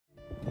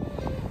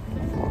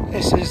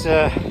This is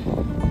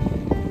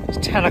it's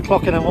 10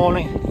 o'clock in the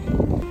morning.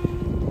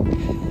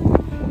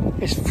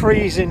 It's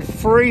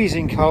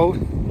freezing cold.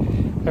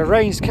 The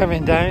rain's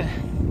coming down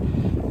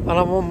and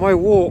I'm on my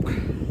walk.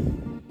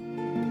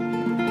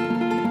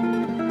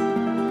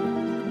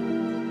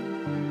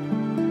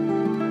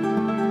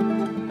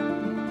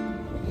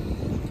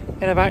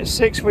 In about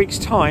 6 weeks'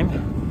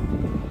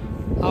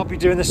 time, I'll be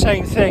doing the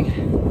same thing,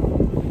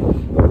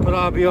 but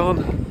I'll be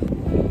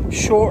on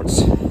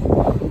shorts,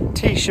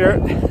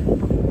 t-shirt,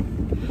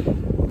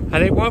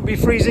 and it won't be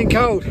freezing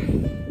cold.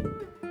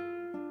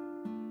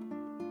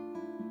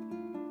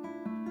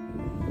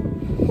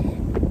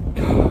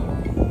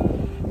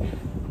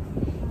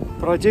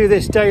 But I do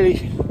this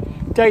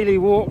daily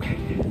walk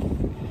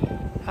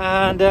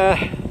and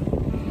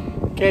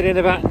get in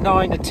about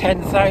 9,000 to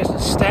 10,000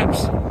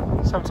 steps.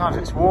 Sometimes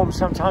it's warm,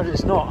 sometimes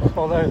it's not,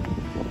 although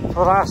for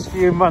the last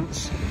few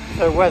months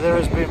the weather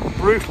has been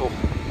brutal.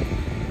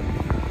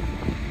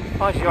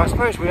 Mind you, I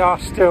suppose we're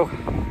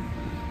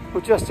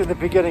just in the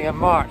beginning of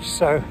March,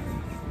 so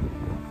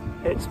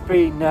it's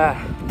been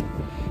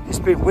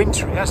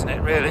wintry, hasn't it,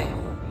 really?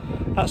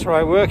 That's where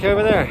I work,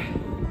 over there.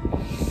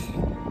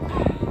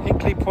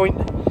 Hinkley Point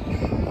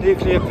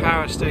Nuclear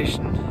Power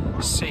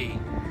Station C.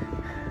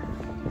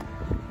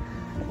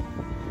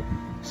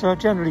 So I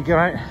generally go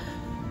out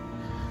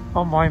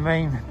on my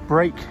main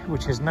break,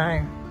 which is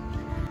now.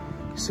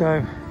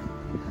 So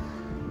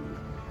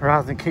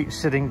rather than keep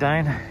sitting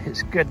down,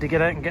 it's good to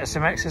get out and get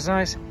some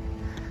exercise.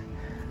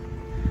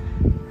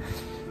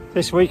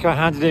 This week I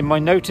handed in my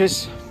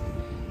notice,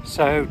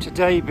 so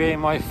today being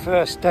my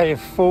first day of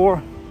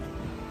 4,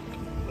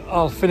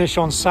 I'll finish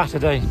on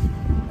Saturday.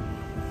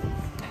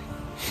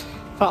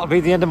 That'll be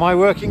the end of my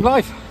working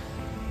life.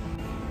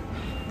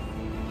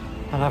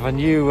 And have a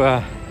new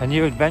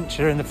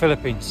adventure in the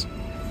Philippines.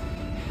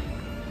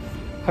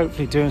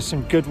 Hopefully doing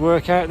some good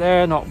work out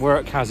there, not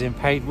work as in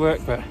paid work,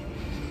 but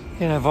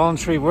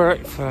voluntary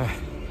work for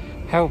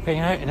helping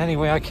out in any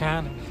way I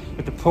can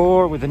with the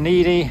poor, with the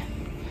needy,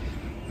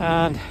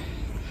 and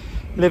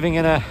living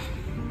in a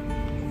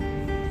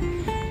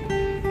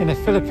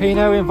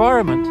Filipino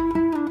environment.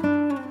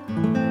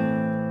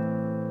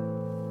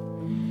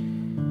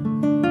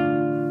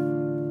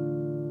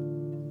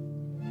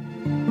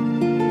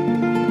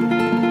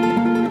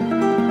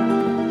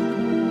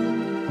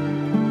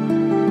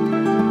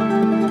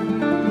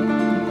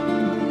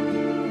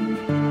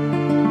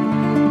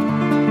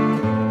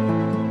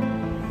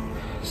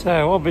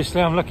 So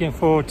obviously I'm looking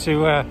forward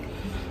to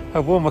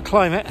a warmer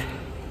climate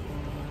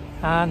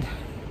and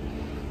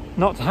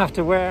not to have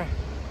to wear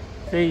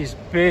these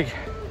big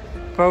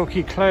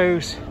bulky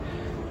clothes,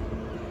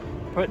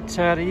 but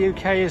the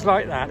UK is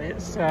like that. It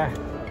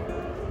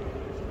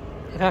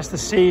has the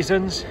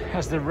seasons,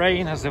 has the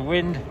rain, has the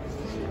wind,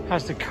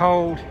 has the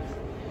cold.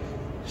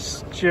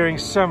 During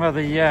some of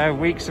the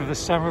weeks of the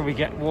summer we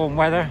get warm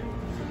weather,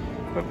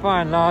 but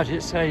by and large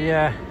it's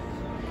an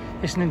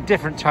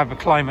indifferent type of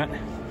climate.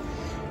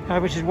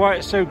 Which is why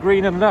it's so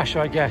green and lush,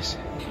 I guess.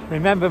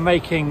 Remember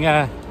making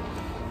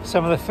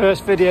some of the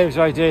first videos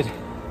I did,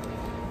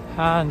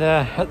 and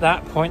at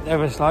that point there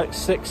was like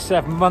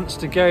 6-7 months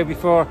to go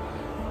before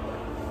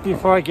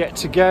I get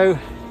to go,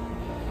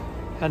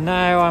 and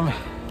now I'm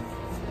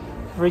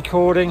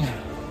recording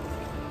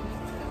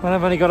when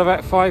I've only got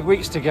about 5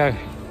 weeks to go.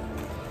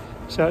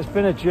 So it's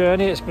been a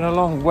journey, it's been a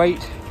long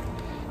wait.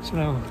 It's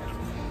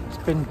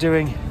been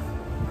doing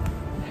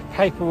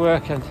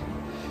paperwork and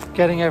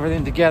getting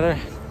everything together.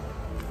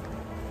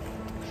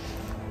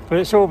 But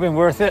it's all been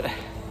worth it.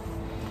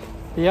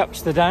 The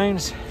ups, the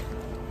downs.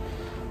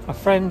 My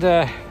friend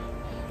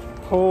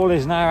Paul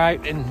is now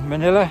out in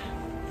Manila,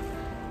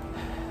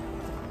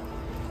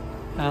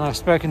 and I've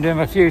spoken to him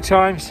a few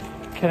times,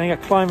 getting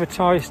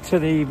acclimatized to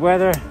the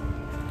weather,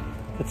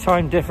 the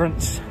time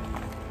difference,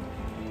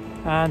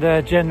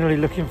 and generally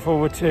looking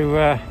forward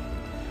to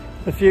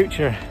the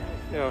future.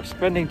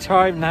 Spending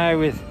time now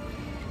with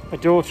my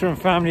daughter and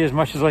family as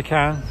much as I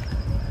can.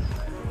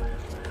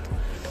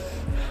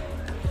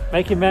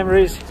 Making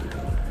memories,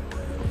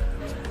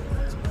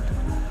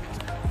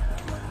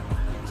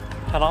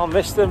 and I'll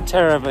miss them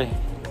terribly.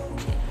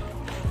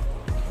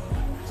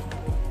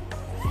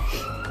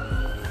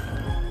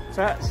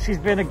 But she's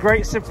been a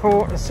great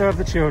support, and so have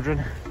the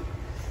children,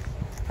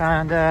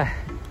 and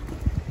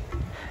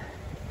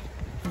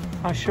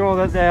I'm sure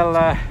that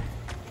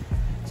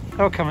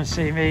they'll come and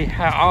see me.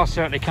 I'll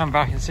certainly come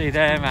back and see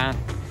them and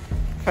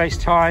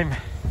FaceTime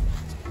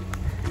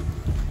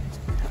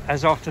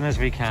as often as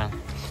we can.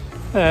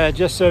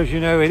 Just so as you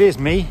know, it is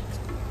me.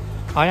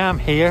 I am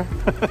here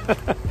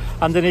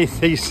underneath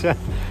these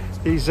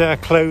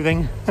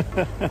clothing.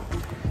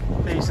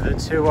 These are the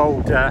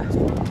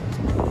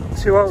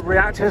two old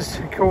reactors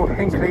called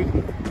Hinkley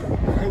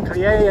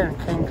A and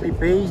Hinkley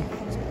B.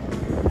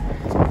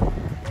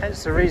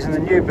 Hence the reason the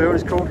new build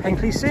is called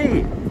Hinkley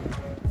C.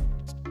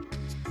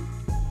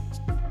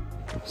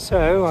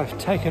 So I've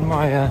taken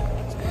my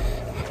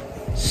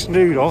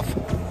snood off,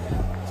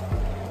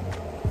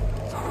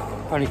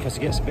 only because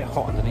it gets a bit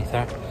hot underneath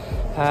there.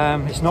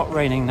 It's not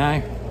raining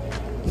now,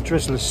 The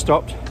drizzle has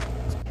stopped,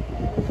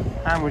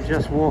 and we're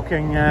just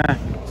walking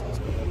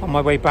on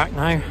my way back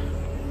now.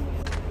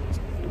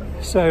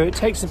 So it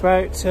takes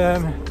about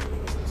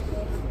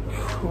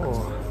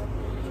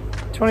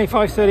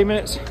 25-30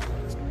 minutes.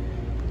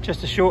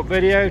 Just a short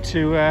video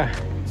to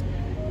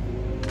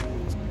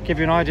give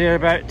you an idea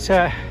about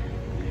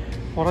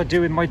what I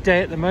do in my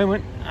day at the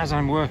moment as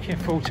I'm working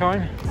full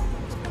time.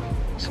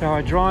 So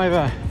I drive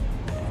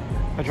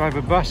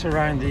a bus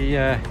around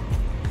the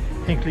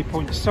Hinkley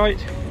Point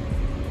site.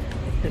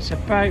 It's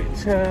about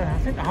I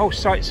think the whole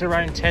site's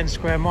around 10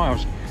 square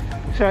miles,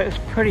 so it's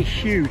pretty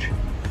huge.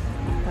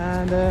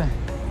 And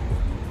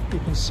you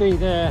can see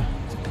there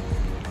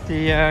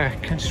the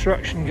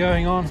construction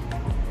going on.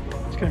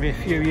 It's going to be a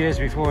few years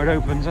before it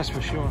opens, that's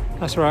for sure.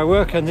 That's where I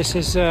work, and this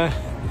is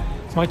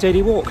my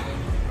daily walk.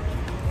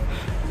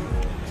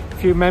 A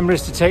few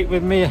memories to take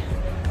with me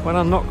when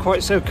I'm not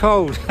quite so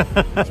cold.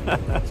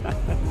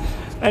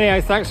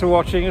 Anyway, thanks for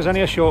watching. It was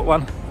only a short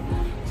one.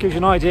 Gives you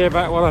an idea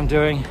about what I'm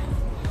doing.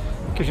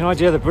 Gives you an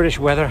idea of the British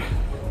weather.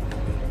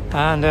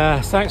 And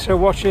thanks for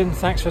watching.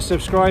 Thanks for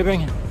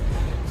subscribing.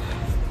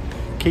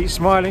 Keep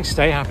smiling,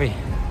 stay happy.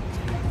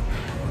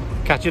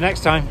 Catch you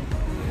next time.